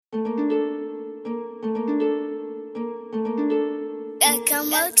In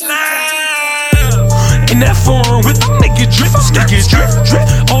that foreign whip, I make it drip, drip.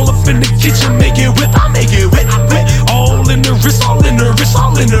 All up in the kitchen, make it whip, I make it whip. All in the wrist, all in the wrist,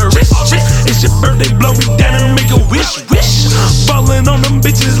 all in the wrist. It's your birthday, blow me down and make a wish. Ballin' on them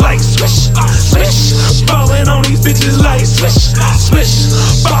bitches like swish. Ballin' on these bitches like swish.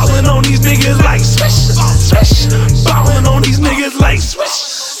 Ballin' on these niggas like swish. Ballin' on these niggas like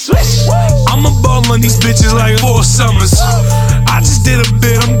swish. I'ma ball on these bitches like 4 summers. I just did a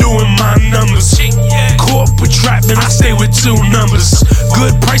bit, I'm doing my numbers. Corporate trapping, I stay with 2 numbers.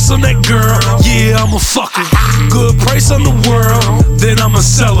 Good price on that girl, yeah, I'm a fucker. Good price on the world, then I'm a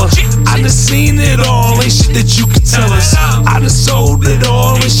seller. I done seen it all, ain't shit that you can tell us. I done sold it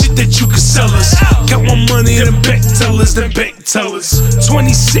all, ain't shit that you can sell us. Got more money than bank tellers,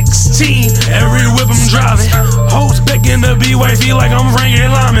 2016, every whip I'm driving. Hoes begging to be wifey like I'm Frankie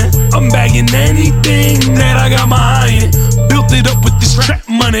Lyman. I'm bagging anything that I got behind it. Built it up with this trap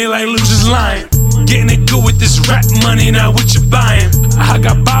money like losers lying. Getting it good with this rap money, now what you buying? I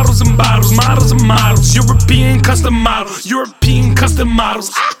got bottles and bottles, models and models. European custom models, European custom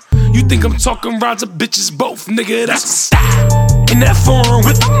models. You think I'm talking rods or bitches both, nigga, that's my style. In that foreign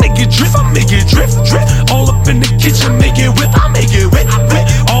whip, I make it drip, drip. All up in the kitchen, make it whip, I make it whip.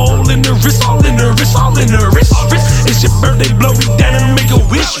 All in the wrist, all in the wrist, all in the wrist. It's your birthday, blow me down and make a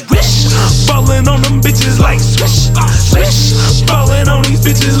wish. Ballin' on them bitches like swish. Ballin' on these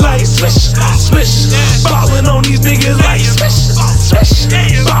bitches like swish. Ballin' on these niggas like swish.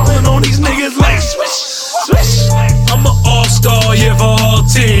 Ballin' on these niggas like swish. I'm an all-star, yeah, for all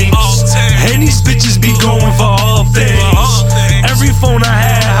teams. And these bitches be going for all things. Every phone I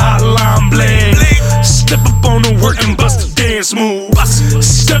had, hotline bling. Step up on the work and bust the dance move.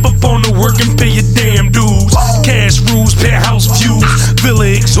 Step up on the work and pay your damn dues. Cash rules, penthouse views, villa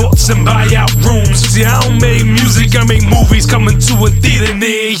exhorts and buy out rooms. See, I don't make music, I make movies coming to a theater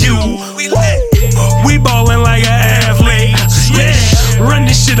near you. We ballin' like an athlete, yeah. Run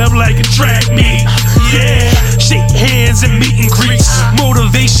this shit up like a track meet, yeah. Shake hands and meet and greets.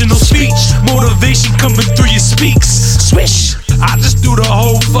 Motivational speech, motivation coming through your speaks. Swish, I just do the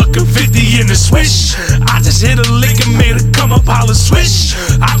whole fucking 50 in the swish. I just hit a lick and made her come up, holla swish.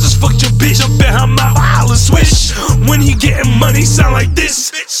 I just fucked your bitch up in her mouth, holla swish. When he getting money, sound like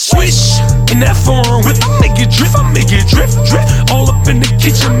this, swish. In that foreign whip, I make it drip, drip. All up in the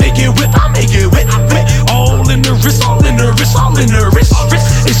kitchen, make it whip, I make it whip. All in the wrist, all in the wrist, all in the wrist.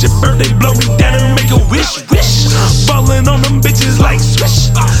 It's your birthday, blow me down and make a wish. Ballin' on them bitches like swish.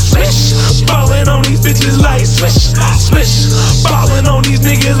 Ballin' on these bitches like swish. Ballin' on these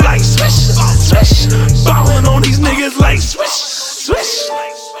niggas like swish. Ballin' on these niggas like swish.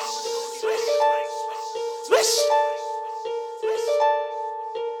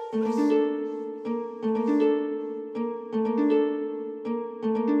 Swish.